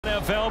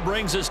NFL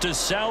brings us to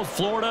South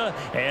Florida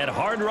at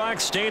Hard Rock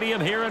Stadium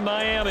here in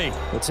Miami.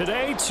 But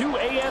today, two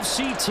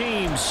AFC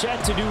teams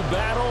set to do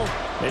battle.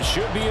 It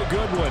should be a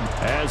good one,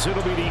 as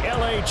it'll be the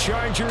LA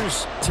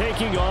Chargers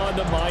taking on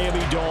the Miami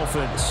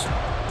Dolphins.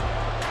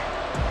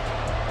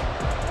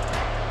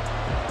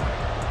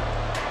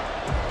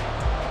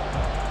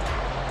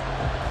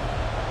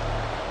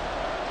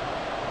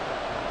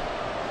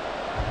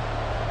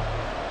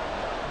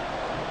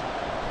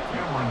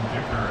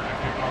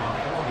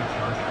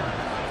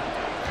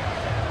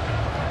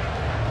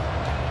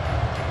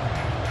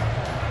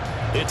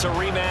 It's a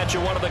rematch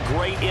of one of the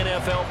great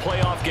NFL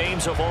playoff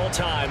games of all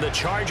time. The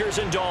Chargers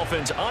and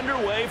Dolphins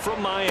underway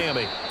from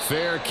Miami.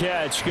 Fair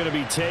catch going to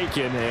be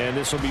taken, and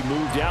this will be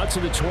moved out to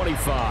the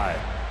 25.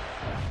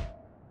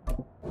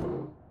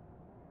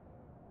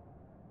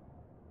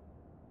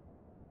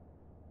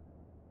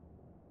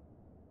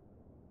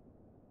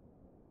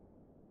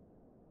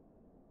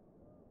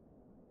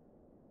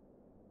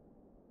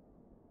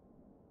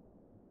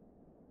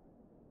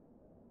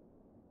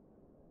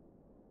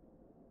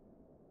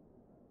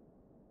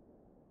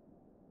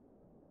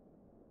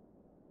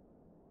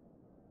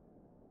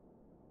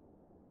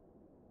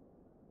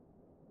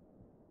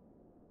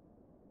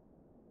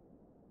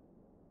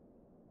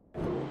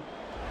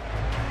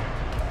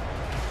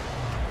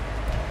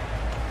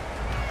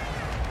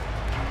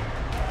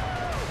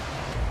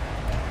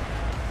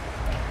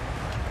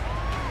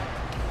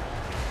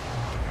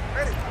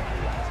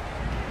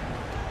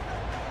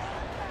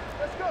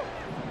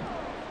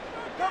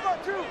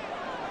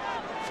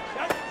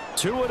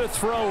 Two and a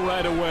throw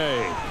right away.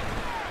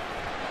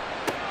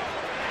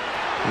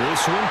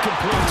 This one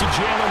complete to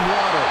Jalen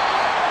Waddle.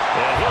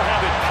 And he'll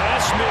have it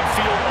past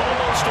midfield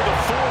almost to the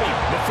 40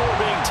 before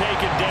being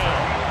taken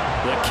down.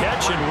 The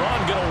catch and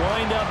run going to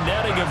wind up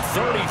netting him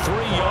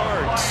 33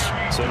 yards.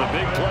 So the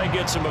big play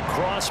gets him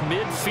across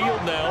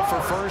midfield now for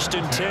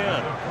 1st and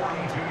 10.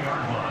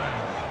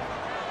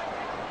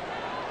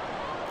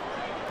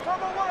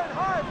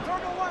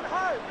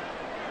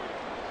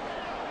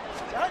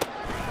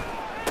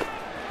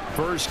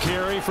 First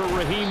carry for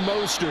Raheem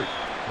Mostert.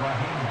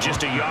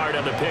 Just a yard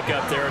on the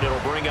pickup there, and it'll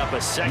bring up a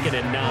 2nd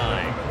and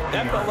 9.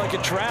 That felt like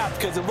a trap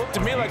because it looked to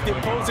me like the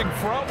opposing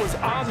front was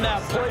on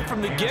that play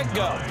from the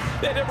get-go.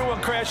 They had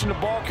everyone crashing the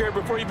ball carrier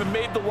before he even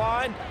made the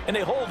line, and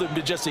they hold him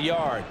to just a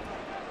yard.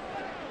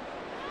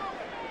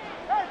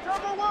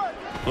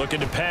 Looking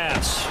to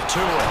pass.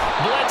 Tua.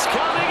 Blitz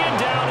coming, and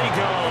down he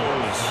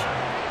goes.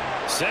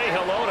 Say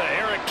hello to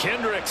Eric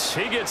Kendricks.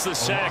 He gets the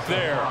sack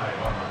there.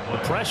 The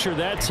pressure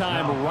that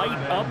time right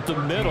up the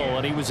middle,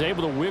 and he was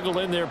able to wiggle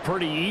in there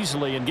pretty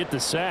easily and get the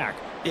sack.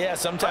 Yeah,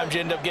 sometimes you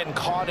end up getting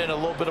caught in a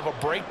little bit of a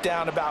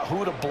breakdown about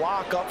who to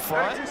block up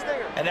front,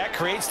 and that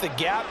creates the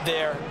gap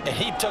there, and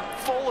he took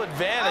full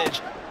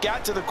advantage,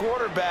 got to the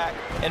quarterback,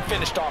 and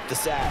finished off the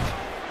sack.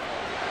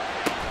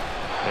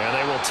 And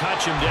they will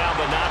touch him down,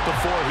 but not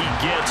before he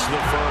gets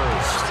the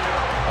first.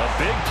 A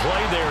big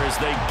play there as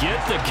they get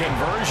the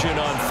conversion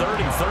on 3rd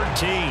and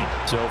 13.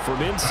 So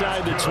from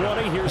inside the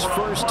 20, here's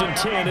 1st and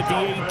 10 at the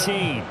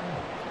 18.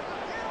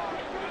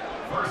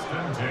 1st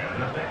and 10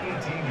 at the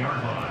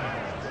 18-yard line.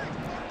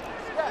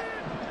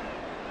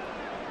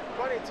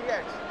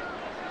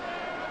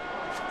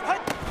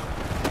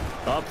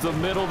 Up the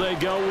middle they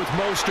go with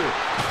Mostert.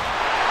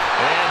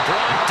 And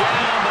brought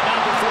down, but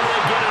not before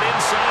they get it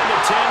inside the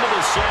 10 to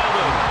the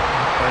 7.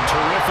 A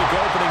terrific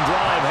opening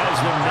drive has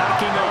them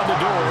knocking on the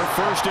door.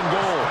 1st and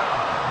goal.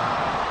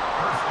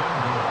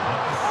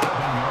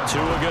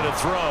 Tua going to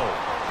throw.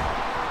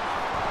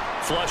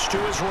 Flush to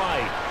his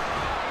right.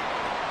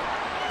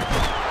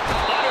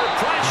 Under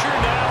pressure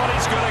now, and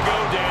he's going to go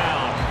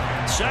down.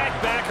 Sack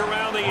back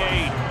around the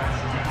 8.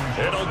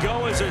 It'll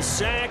go as a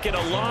sack and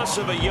a loss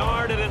of a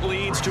yard, and it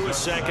leads to a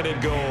 2nd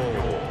and goal.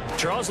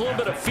 Charles, a little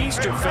bit of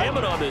feast or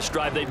famine on this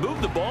drive. They've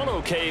moved the ball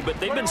okay, but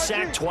they've been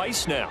sacked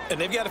twice now. And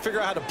they've got to figure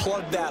out how to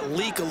plug that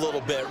leak a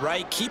little bit,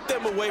 right? Keep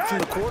them away from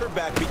the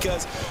quarterback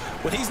because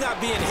when he's not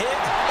being hit,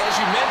 as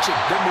you mentioned,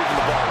 they're moving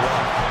the ball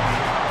well.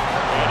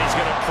 And he's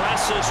going to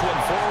press this one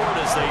forward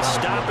as they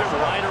stop it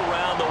right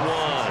around the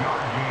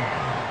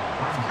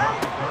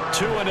 1.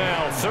 Tua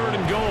now, 3rd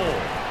and goal.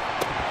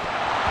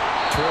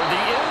 Toward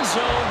the end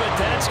zone, but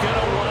that's going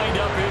to wind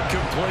up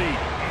incomplete.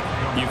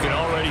 You can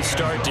already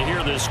start to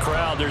hear this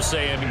crowd. They're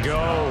saying,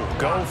 go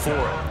for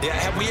it. Yeah,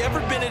 have we ever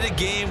been at a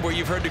game where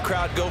you've heard the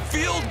crowd go,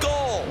 field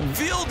goal,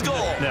 field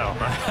goal? No,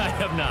 I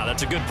have not.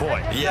 That's a good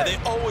point. Yeah, they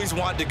always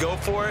want to go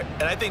for it,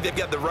 and I think they've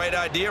got the right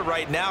idea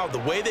right now. The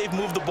way they've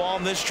moved the ball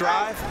in this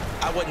drive,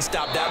 I wouldn't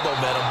stop that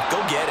momentum.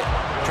 Go get it.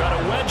 Try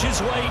to wedge his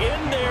way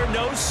in there,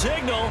 no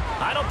signal.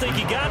 I don't think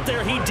he got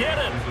there. He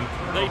didn't.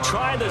 They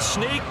try the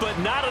sneak, but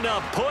not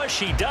enough push.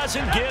 He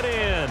doesn't get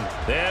in.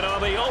 And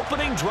on the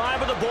opening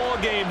drive of the ball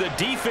game, the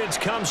defense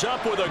comes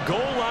up with a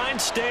goal line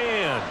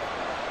stand.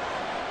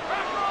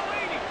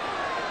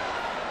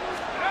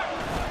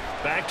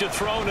 Back to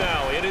throw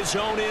now in his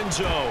own end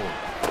zone.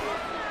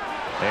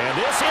 And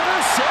this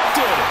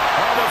intercepted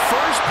on the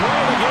first play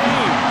of the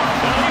game.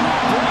 And he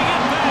will bring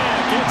it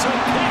back. It's a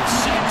pick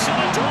six and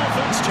a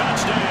Dolphins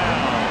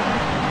touchdown.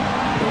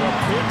 A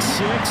pick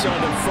six on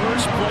the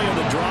first play of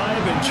the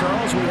drive. And,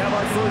 Charles, we have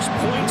our first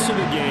points of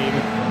the game,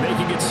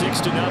 making it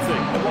 6-0.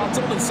 And while it's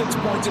only 6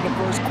 points in the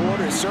first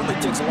quarter, it certainly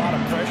takes a lot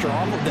of pressure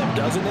off of them,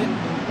 doesn't it?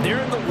 They're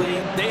in the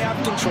lead. They have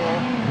control.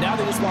 Now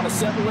they just want to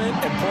settle in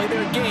and play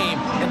their game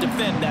and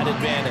defend that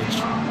advantage.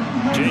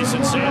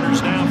 Jason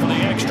Sanders now for the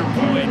extra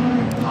point.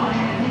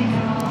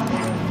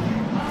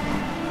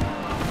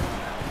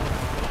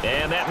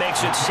 And that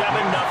makes it 7-0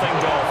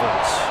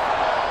 Dolphins.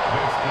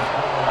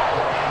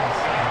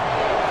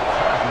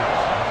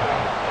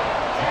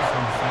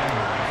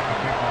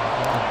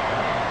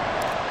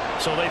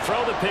 So they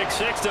throw the pick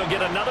six. They'll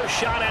get another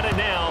shot at it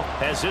now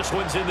as this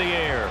one's in the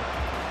air.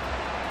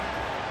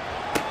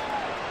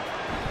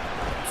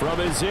 From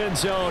his end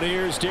zone,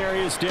 here's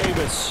Darius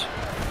Davis.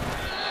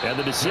 And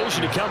the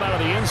decision to come out of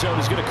the end zone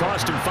is going to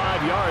cost him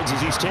 5 yards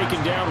as he's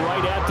taken down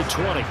right at the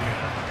 20.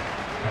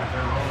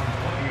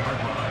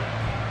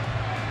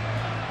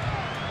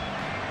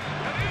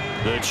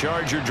 The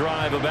Charger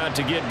drive about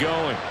to get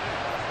going.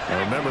 And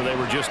remember, they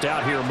were just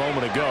out here a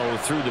moment ago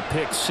through the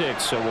pick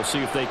six, so we'll see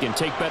if they can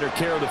take better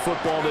care of the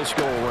football this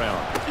go-around.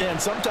 And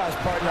sometimes,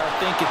 partner, I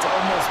think it's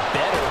almost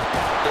better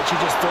that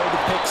you just throw the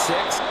pick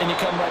six and you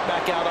come right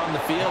back out on the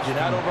field. You're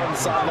not over on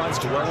the sidelines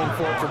dwelling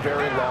for it for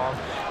very long.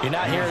 You're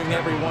not hearing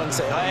everyone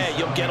say, oh, hey,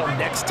 you'll get them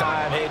next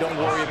time. Hey, don't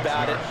worry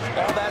about it.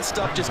 All that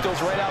stuff just goes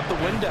right out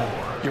the window.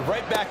 You're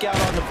right back out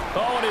on the...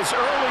 Oh, and his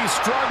early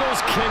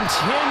struggles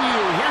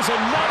continue. Here's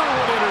another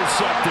one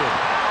intercepted.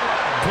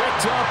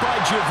 Picked up by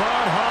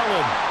Javon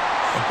Holland.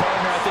 And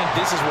partner, I think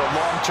this is where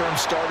long-term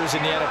starters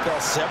in the NFL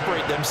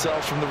separate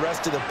themselves from the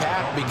rest of the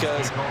pack,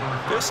 because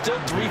there's still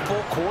 3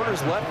 full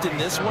quarters left in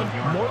this one.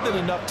 More than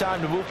enough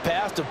time to move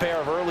past a pair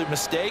of early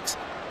mistakes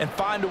and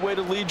find a way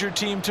to lead your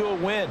team to a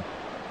win.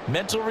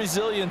 Mental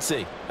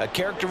resiliency, a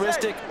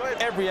characteristic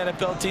every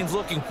NFL team's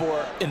looking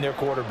for in their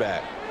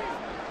quarterback.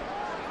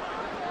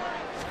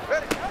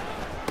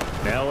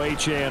 Now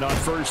H-N on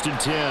 1st and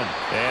 10.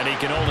 And he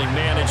can only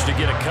manage to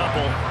get a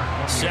couple.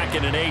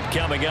 2nd and 8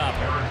 coming up.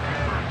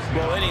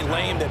 Well, any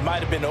lane that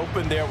might have been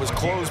open there was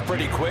closed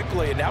pretty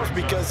quickly, and that was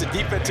because the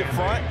defensive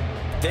front,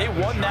 they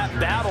won that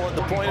battle at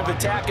the point of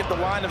attack at the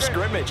line of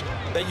scrimmage.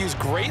 They used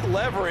great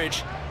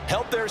leverage,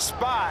 held their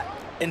spot,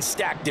 and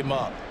stacked him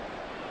up.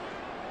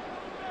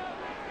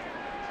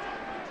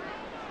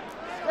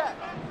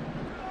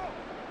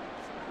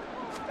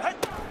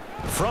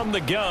 From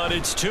the gun,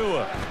 it's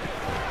Tua.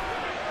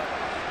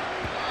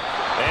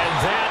 And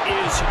that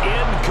is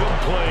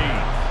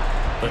incomplete.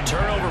 The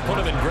turnover put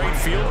them in great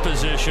field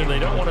position. They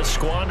don't want to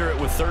squander it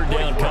with 3rd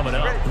down coming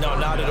up. No,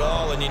 not at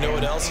all. And you know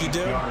what else you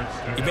do?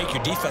 You make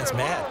your defense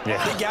mad.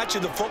 Yeah. They got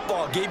you the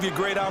football, gave you a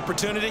great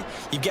opportunity.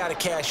 You've got to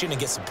cash in and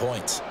get some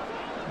points.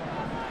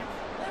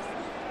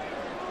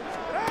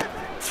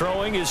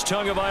 Throwing is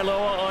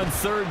Tagovailoa on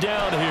 3rd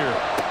down here.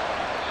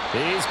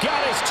 He's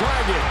got his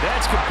target.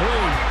 That's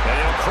complete. And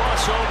he'll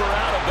cross over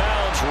out of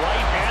bounds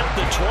right at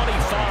the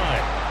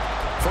 25.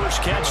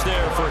 First catch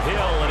there for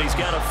Hill, and he's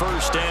got a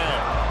 1st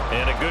down.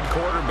 And a good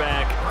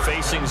quarterback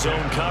facing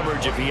zone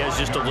coverage. If he has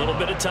just a little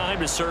bit of time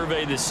to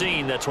survey the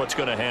scene, that's what's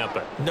going to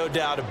happen. No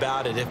doubt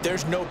about it. If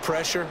there's no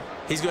pressure,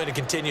 he's going to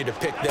continue to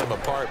pick them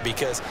apart,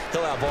 because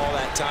he'll have all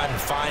that time to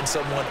find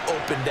someone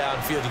open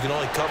downfield. You can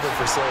only cover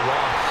for so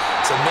long.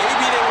 So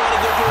maybe they want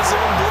to go to a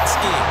zone blitz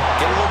scheme,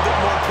 get a little bit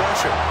more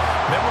pressure.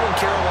 Remember when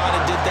Carolina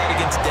did that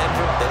against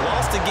Denver? They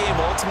lost the game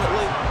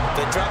ultimately.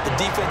 They dropped the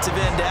defensive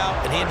end out,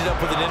 and he ended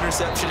up with an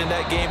interception in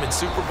that game in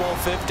Super Bowl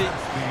 50.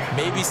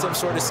 Maybe some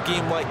sort of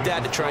scheme like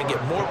that to try and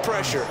get more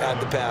pressure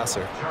at the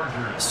passer.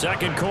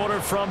 2nd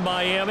quarter from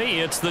Miami.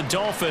 It's the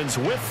Dolphins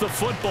with the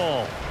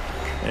football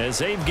as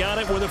they've got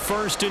it with a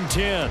 1st and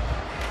 10.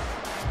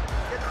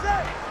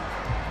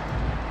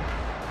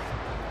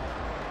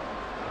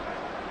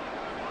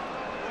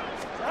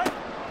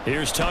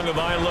 Here's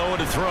Tagovailoa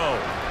to throw.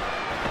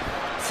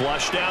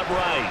 Flushed out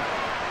right.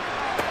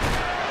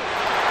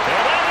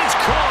 And that is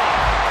caught.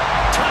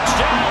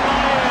 Touchdown,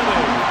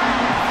 Miami.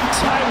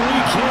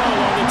 Tyreek Hill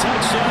on the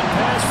touchdown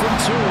pass from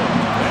Tua.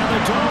 And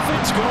the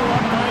Dolphins go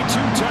up by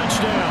 2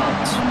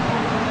 touchdowns.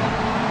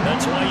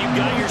 That's why you've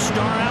got your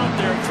star out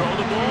there. Throw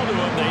the ball to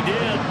him. They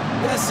did.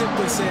 That's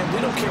simply saying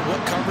we don't care what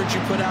coverage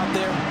you put out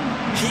there.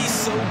 He's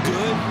so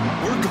good.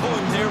 We're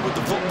going there with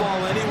the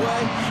football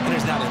anyway, and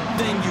there's not a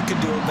thing you can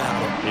do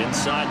about it.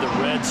 Inside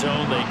the red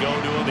zone, they go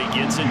to him. He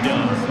gets it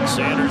done.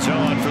 Sanders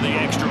on for the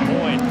extra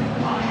point.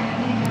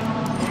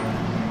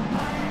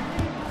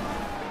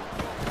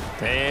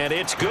 And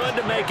it's good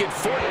to make it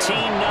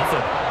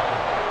 14-0.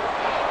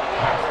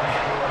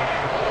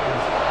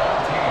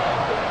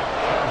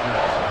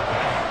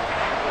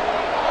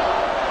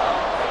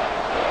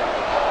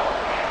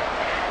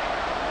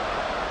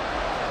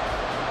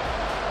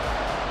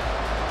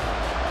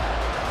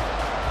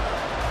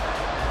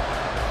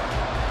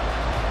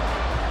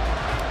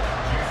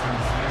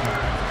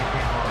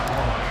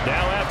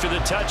 After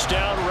the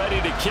touchdown,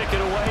 ready to kick it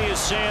away is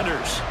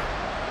Sanders.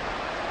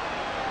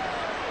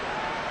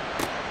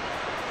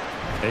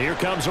 And here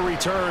comes a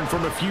return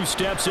from a few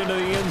steps into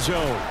the end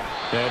zone.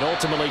 And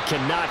ultimately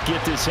cannot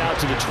get this out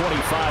to the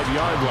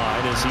 25-yard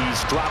line as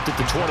he's dropped at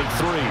the 23.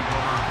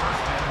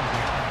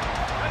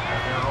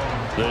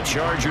 The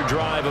Charger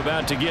drive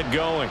about to get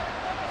going.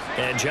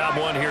 And job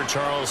one here,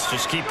 Charles,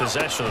 just keep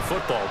possession of the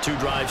football. 2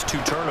 drives,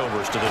 2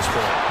 turnovers to this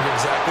point. You're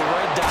exactly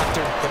right,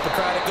 Doctor.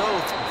 Hippocratic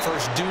oath.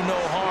 First, do no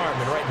harm.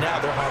 And right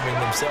now, they're harming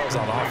themselves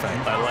on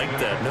offense. I like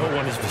that. No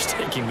one is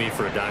mistaking me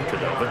for a doctor,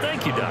 though. But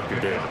thank you, Dr.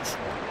 Davis.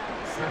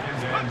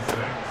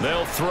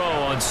 They'll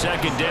throw on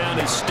second down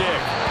his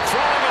stick.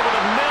 Throwing over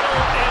the middle,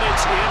 and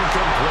it's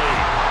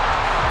incomplete.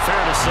 Fair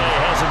to say,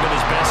 hasn't been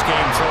his best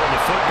game throwing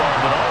the football,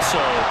 but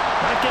also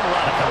not getting a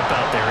lot of help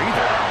out there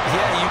either.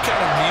 Yeah, you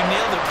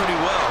nailed it pretty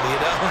well, you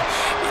know.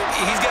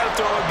 He's got to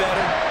throw it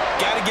better,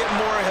 got to get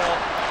more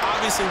help.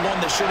 Obviously one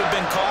that should have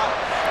been caught.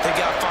 They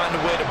got to find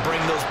a way to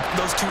bring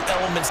those 2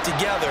 elements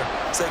together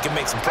so they can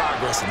make some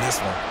progress in this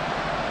one.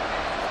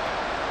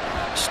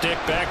 Stick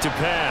back to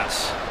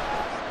pass.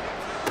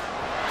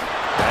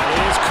 That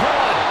is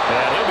caught.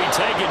 And he'll be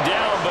taken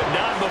down, but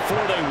not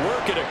before they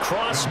work it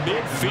across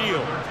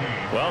midfield.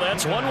 Well,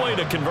 that's one way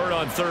to convert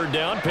on third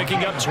down,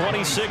 picking up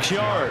 26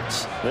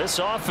 yards. This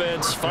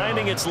offense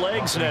finding its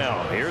legs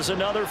now. Here's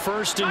another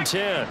 1st and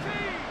 10.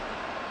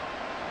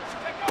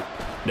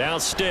 Now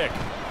Stick. He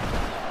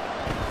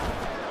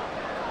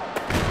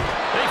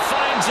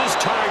finds his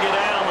target,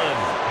 Allen.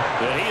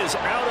 And he is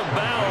out of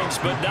bounds,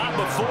 but not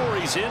before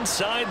he's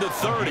inside the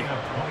 30.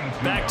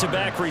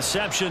 Back-to-back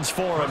receptions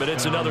for him, and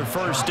it's another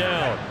 1st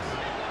down.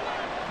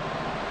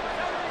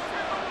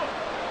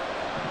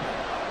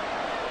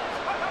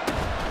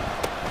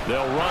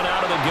 They'll run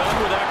out of the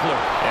gun with Eckler.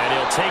 And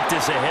he'll take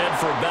this ahead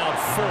for about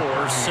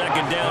 4.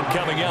 Second down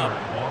coming up.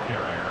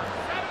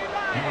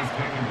 He was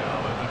taken down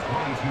at the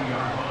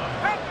 22-yard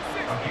line.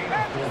 A gain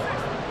of 4.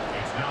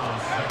 It's now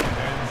 2nd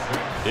and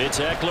 6. It's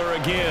Eckler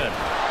again.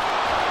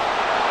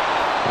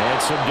 And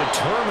some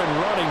determined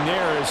running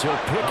there as he'll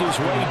pick his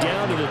way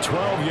down to the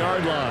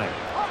 12-yard line.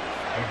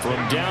 From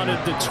down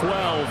at the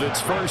 12,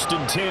 it's 1st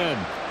and 10.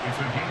 It's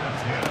a gain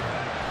of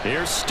 10.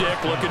 Here's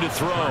Stick looking to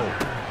throw.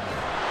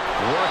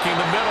 Working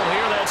the middle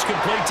here. That's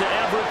complete to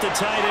Everett, the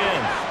tight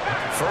end.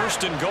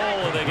 1st and goal,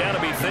 and they got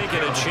to be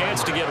thinking a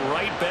chance to get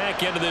right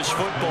back into this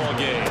football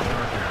game.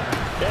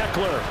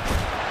 Eckler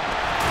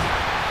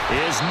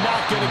is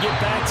not going to get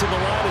back to the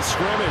line of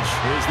scrimmage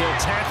as they'll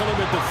tackle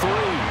him at the 3.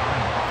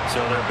 So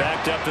they're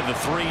backed up to the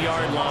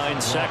 3-yard line,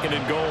 2nd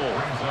and goal.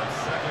 Brings up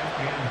 2nd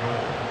and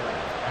goal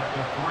at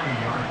the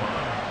 3-yard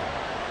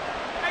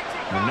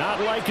line. Not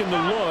liking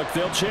the look.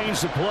 They'll change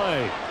the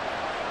play.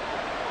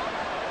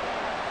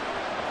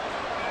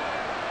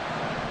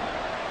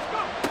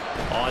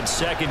 On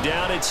second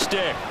down, it's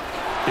Stick.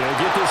 He'll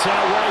get this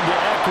out wide to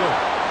Eckler.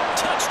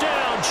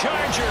 Touchdown,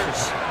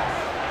 Chargers.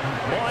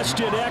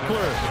 Austin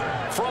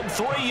Eckler from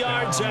 3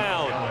 yards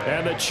out.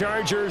 And the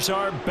Chargers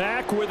are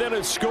back within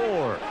a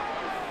score.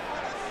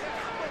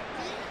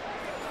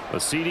 Well,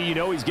 CD, you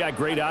know he's got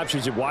great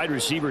options at wide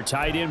receiver,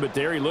 tight end, but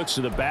there he looks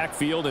to the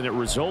backfield, and it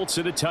results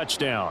in a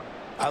touchdown.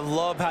 I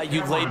love how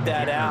you laid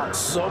that out.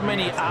 So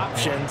many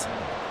options.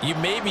 You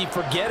maybe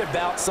forget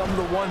about some of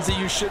the ones that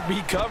you should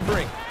be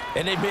covering.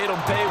 And they made them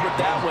pay with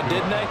that one,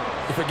 didn't they?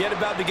 You forget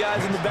about the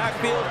guys in the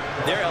backfield,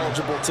 they're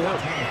eligible too.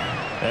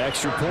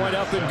 Extra point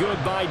up and good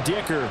by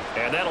Dicker.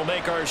 And that'll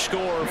make our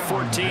score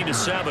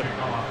 14-7.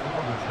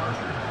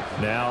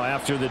 Now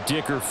after the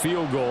Dicker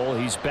field goal,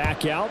 he's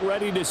back out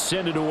ready to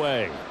send it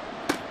away.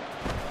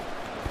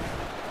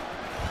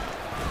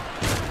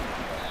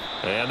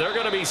 And they're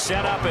going to be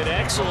set up in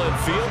excellent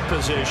field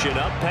position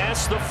up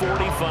past the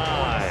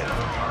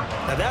 45.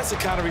 Now that's the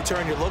kind of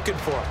return you're looking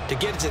for. To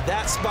get to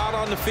that spot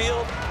on the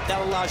field,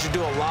 that allows you to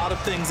do a lot of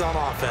things on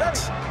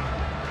offense.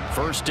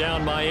 1st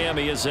down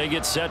Miami as they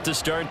get set to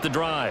start the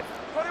drive.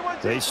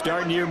 They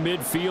start near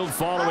midfield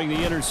following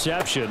the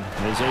interception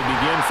as they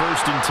begin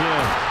 1st and 10.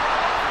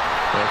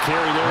 A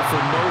carry there for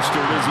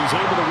Mostert as he's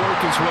able to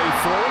work his way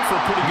forward for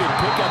a pretty good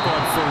pickup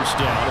on 1st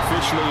down.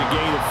 Officially a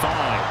gain of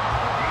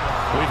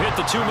 5. We've hit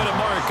the 2-minute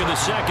mark in the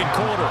 2nd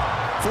quarter.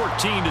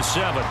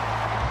 14-7.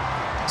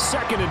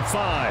 2nd and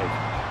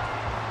 5.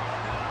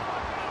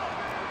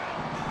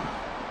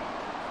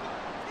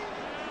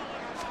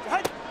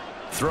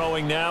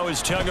 Throwing now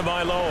is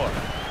Tagovailoa.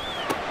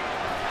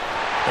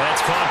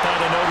 That's caught by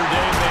the Notre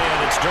Dame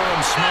man. It's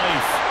Durham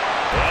Smythe.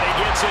 And he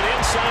gets it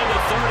inside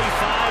the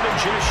 35 and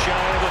just shy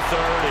of the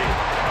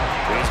 30.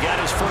 He's got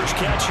his first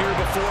catch here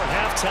before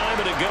halftime,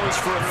 and it goes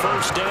for a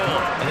 1st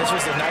down. And this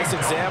was a nice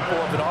example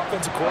of an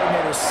offensive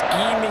coordinator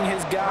scheming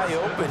his guy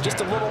open.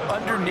 Just a little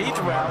underneath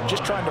route,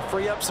 just trying to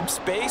free up some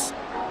space,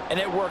 and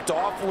it worked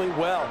awfully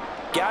well.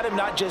 Got him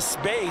not just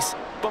space,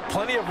 but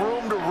plenty of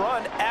room to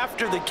run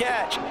after the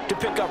catch to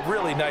pick up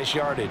really nice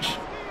yardage.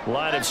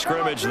 Line of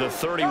scrimmage, the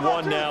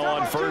 31 now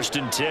on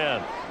 1st and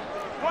 10.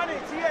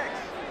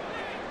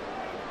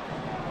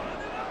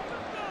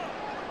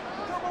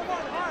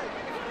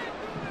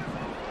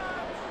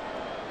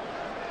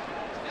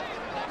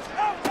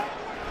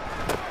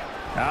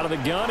 Out of the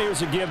gun,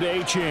 here's a give to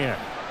Achane.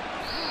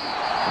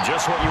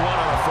 Just what you want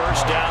on a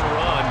first down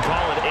run.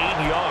 Call it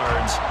 8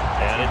 yards,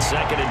 and it's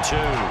 2nd and 2.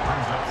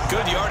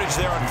 Good yardage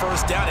there on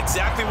first down.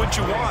 Exactly what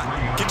you want.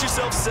 Get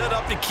yourself set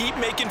up to keep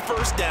making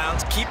first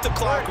downs, keep the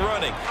clock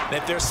running. And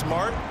if they're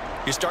smart,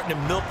 you're starting to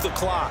milk the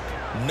clock.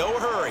 No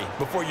hurry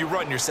before you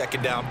run your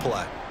second down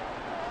play.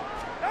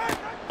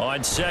 On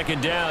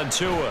 2nd down,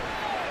 Tua.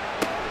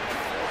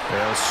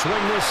 They'll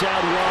swing this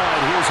out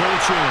wide. Here's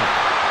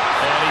H2H.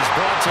 And he's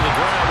brought to the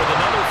ground with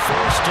another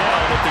first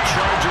down at the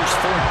Chargers'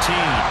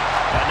 14.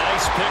 A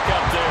nice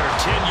pickup there,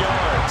 10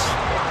 yards.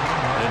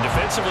 And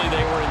defensively,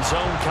 they were in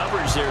zone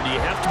coverage there. Do you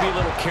have to be a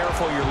little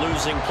careful? You're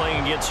losing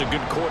playing against a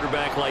good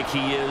quarterback like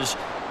he is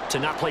to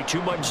not play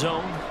too much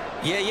zone?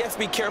 Yeah, you have to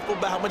be careful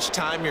about how much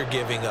time you're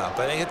giving up.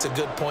 I think it's a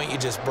good point you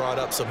just brought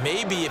up. So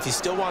maybe if you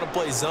still want to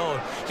play zone,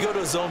 you go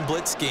to a zone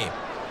blitz scheme.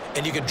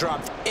 And you can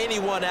drop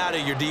anyone out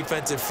of your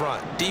defensive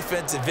front,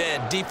 defensive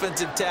end,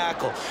 defensive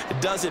tackle.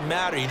 It doesn't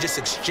matter. You just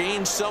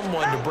exchange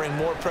someone to bring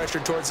more pressure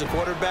towards the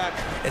quarterback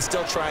and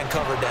still try and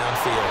cover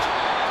downfield.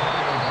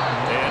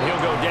 And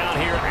he'll go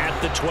down here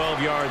at the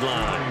 12-yard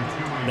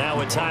line.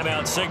 Now a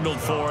timeout signaled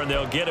for, and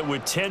they'll get it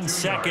with 10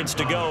 seconds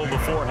to go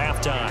before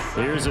halftime.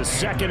 Here's a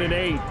 2nd and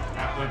 8.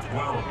 At the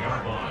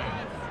 12-yard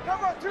line.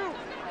 Come on, 2.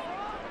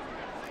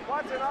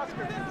 Watch it,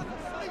 Oscar.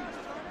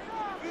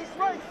 He's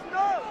right,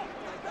 no.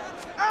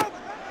 Out.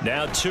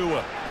 Now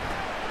Tua.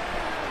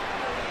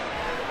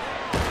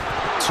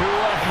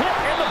 Tua hit,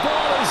 and the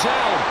ball is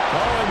out.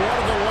 Oh, and one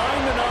of the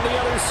linemen on the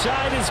other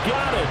side has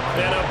got it.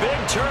 And a big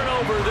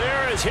turnover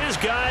there as his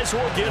guys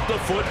will get the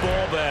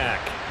football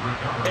back.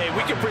 Hey,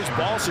 we can preach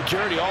ball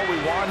security all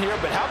we want here,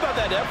 but how about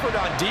that effort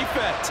on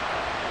defense?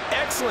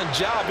 Excellent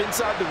job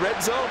inside the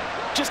red zone.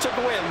 Just took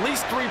away at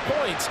least 3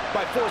 points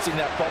by forcing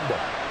that fumble.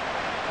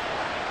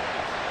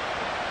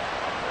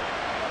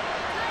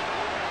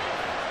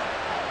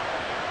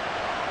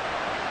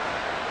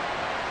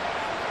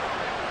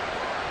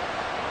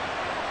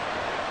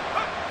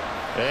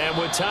 And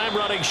with time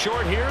running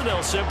short here,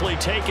 they'll simply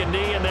take a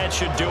knee, and that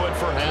should do it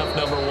for half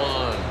number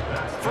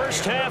 1.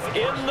 First half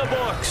in the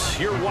books.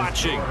 You're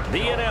watching the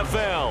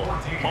NFL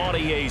on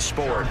EA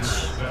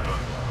Sports.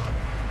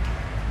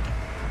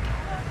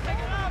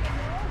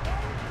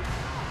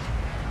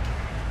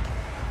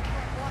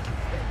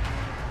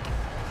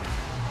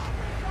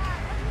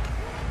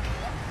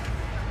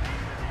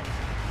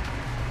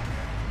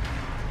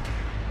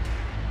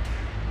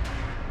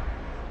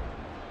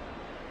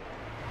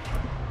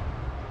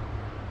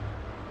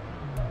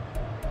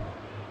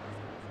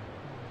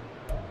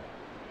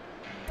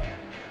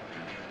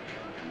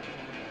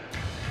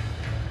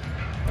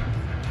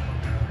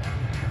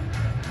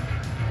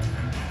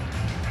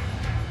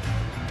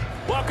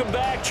 Welcome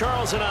back.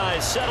 Charles and I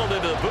settled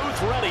into the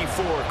booth, ready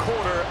for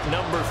quarter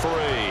number 3.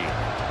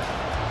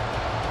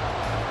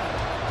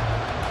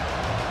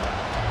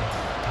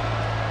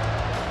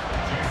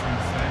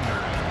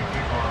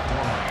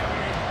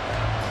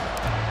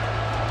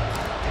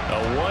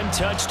 A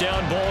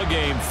one-touchdown ball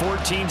game,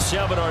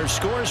 14-7 our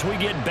scores. We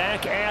get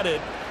back at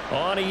it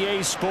on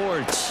EA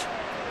Sports.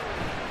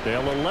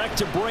 They'll elect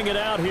to bring it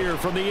out here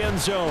from the end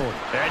zone.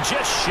 And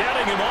just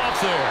shedding him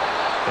off there.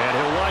 And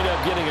he'll wind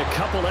up getting a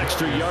couple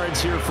extra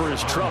yards here for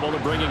his trouble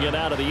and bringing it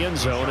out of the end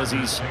zone as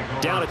he's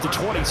down at the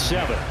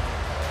 27.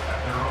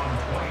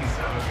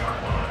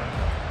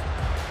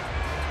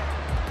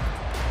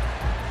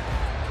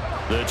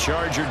 The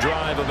Charger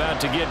drive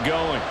about to get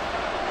going.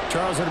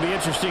 Charles, it'll be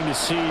interesting to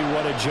see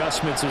what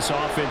adjustments this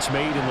offense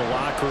made in the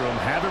locker room.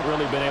 Haven't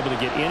really been able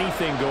to get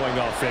anything going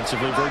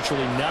offensively,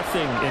 virtually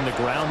nothing in the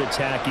ground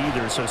attack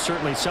either. So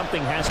certainly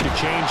something has to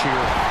change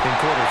here in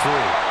quarter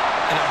 3.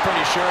 And I'm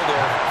pretty sure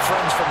their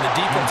friends from the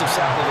defensive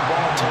side of the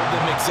ball told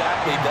them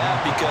exactly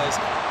that, because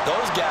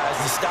those guys,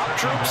 the stop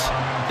troops,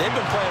 they've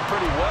been playing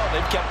pretty well.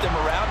 They've kept them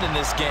around in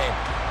this game.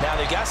 Now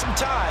they got some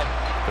time.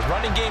 The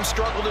running game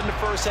struggled in the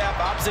first half.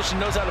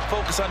 Opposition knows how to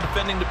focus on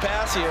defending the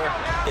pass here.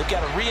 They've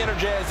got to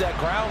re-energize that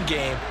ground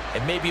game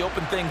and maybe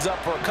open things up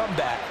for a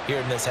comeback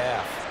here in this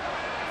half.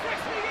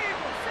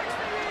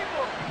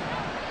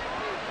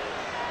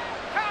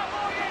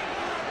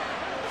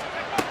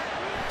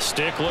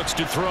 Stick looks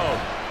to throw.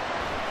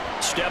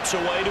 Steps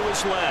away to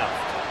his left.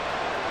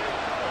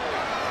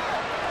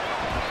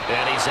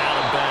 And he's out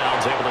of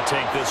bounds, able to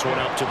take this one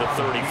up to the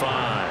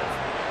 35.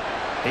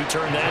 He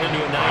turned that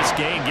into a nice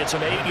gain, gets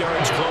him 8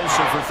 yards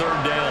closer for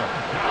third down.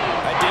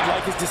 I did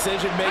like his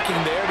decision-making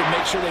there to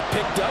make sure they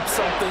picked up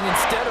something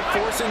instead of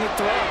forcing a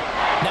throw.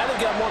 Now they've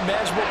got more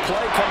manageable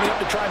play coming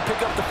up to try and pick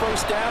up the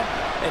first down.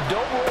 And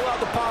don't rule out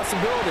the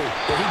possibility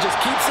that he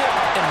just keeps it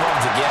and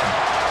runs again.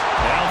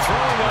 Now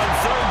throwing on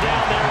third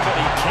down there, but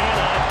he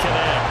cannot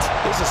connect.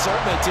 This is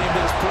certainly a team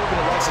that has proven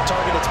it likes to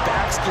target its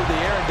backs through the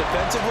air and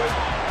defensively.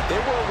 They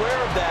were aware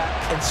of that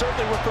and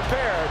certainly were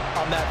prepared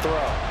on that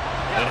throw.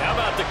 And how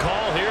about the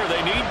call here?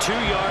 They need 2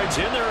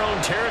 yards in their own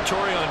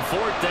territory on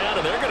fourth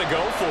down, and they're going to go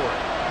for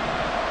it.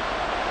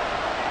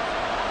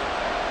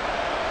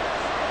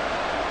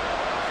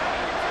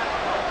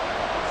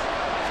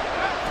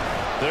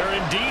 They're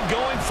indeed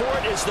going for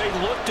it as they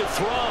look to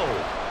throw.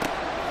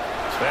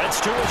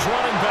 That's to his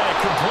running back,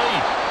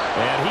 complete.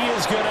 And he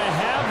is going to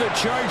have the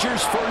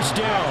Chargers first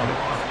down.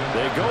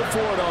 They go for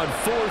it on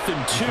 4th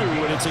and 2,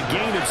 and it's a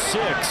gain of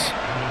 6.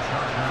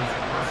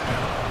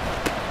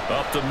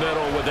 Up the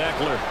middle with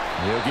Eckler.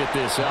 He'll get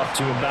this up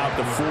to about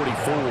the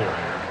 44.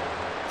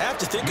 I have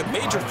to think a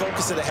major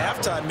focus at the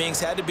halftime means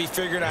had to be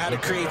figuring out how to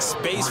create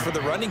space for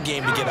the running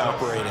game to get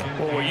operating.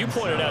 Well, what you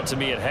pointed out to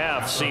me at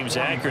half seems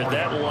accurate.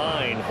 That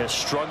line has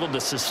struggled to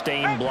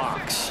sustain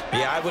blocks.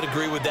 Yeah, I would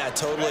agree with that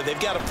totally. They've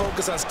got to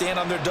focus on staying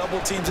on their double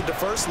teams at the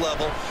first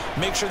level,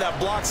 make sure that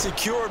block's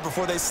secured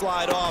before they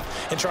slide off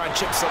and try and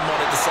chip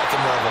someone at the second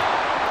level.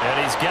 And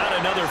he's got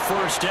another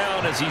first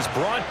down as he's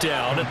brought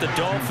down at the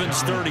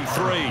Dolphins'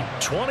 33.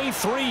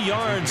 23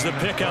 yards the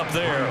pickup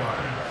there.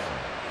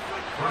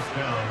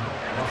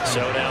 So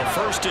now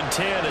 1st and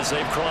 10 as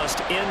they've crossed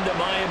into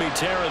Miami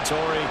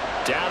territory,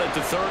 down at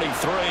the 33.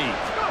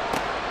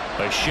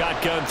 A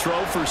shotgun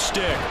throw for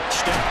Stick.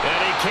 And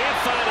he can't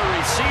find a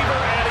receiver,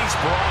 and he's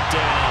brought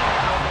down.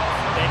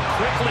 And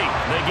quickly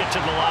they get to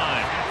the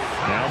line.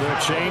 Now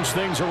they'll change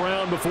things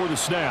around before the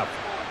snap.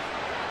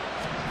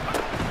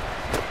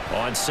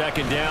 On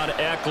 2nd down,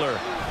 Eckler.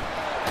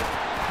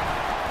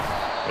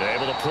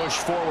 Able to push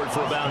forward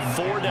for about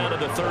 4 down to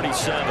the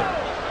 37.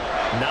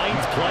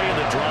 9th play of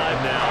the drive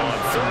now on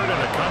 3rd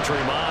and a country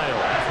mile.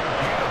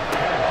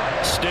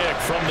 Stick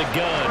from the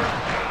gun.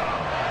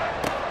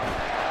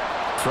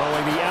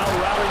 Throwing the out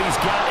route, and he's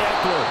got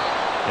Eckler.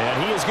 And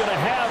he is going to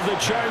have the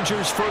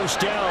Chargers first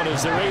down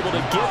as they're able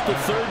to get the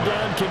 3rd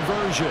down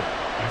conversion.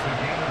 It's a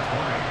gain of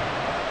 20.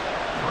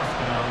 First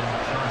down,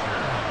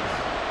 Chargers.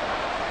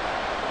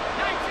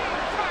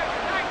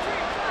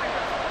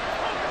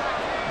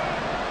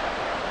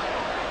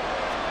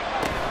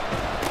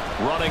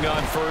 Running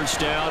on 1st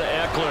down,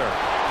 Eckler.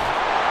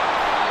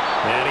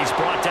 And he's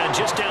brought down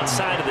just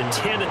outside of the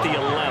 10 at the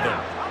 11.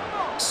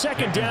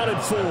 2nd down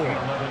and 4.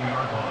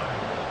 11-yard line.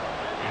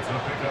 It's a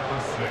pickup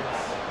of 6.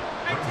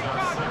 Brings up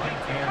 2nd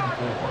and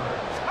 4.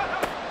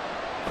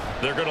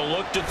 They're going to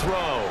look to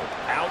throw.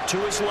 Out to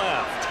his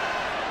left.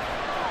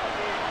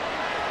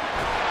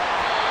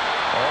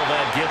 All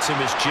that gets him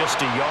is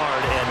just a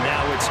yard, and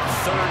now it's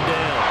 3rd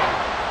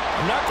down.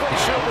 I'm not quite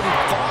sure what he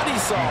thought he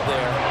saw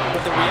there,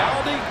 but the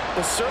reality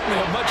was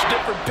certainly a much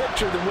different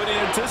picture than what he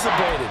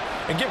anticipated.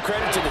 And give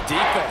credit to the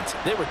defense.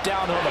 They were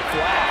down on the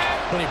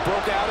flash when he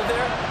broke out of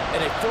there,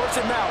 and they forced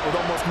him out with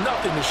almost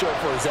nothing to show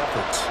for his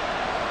efforts.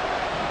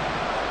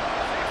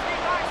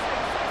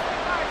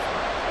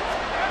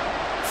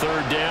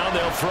 3rd down,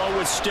 they'll throw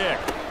with Stick.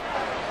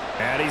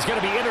 And he's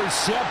going to be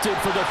intercepted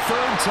for the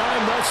 3rd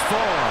time thus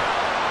far.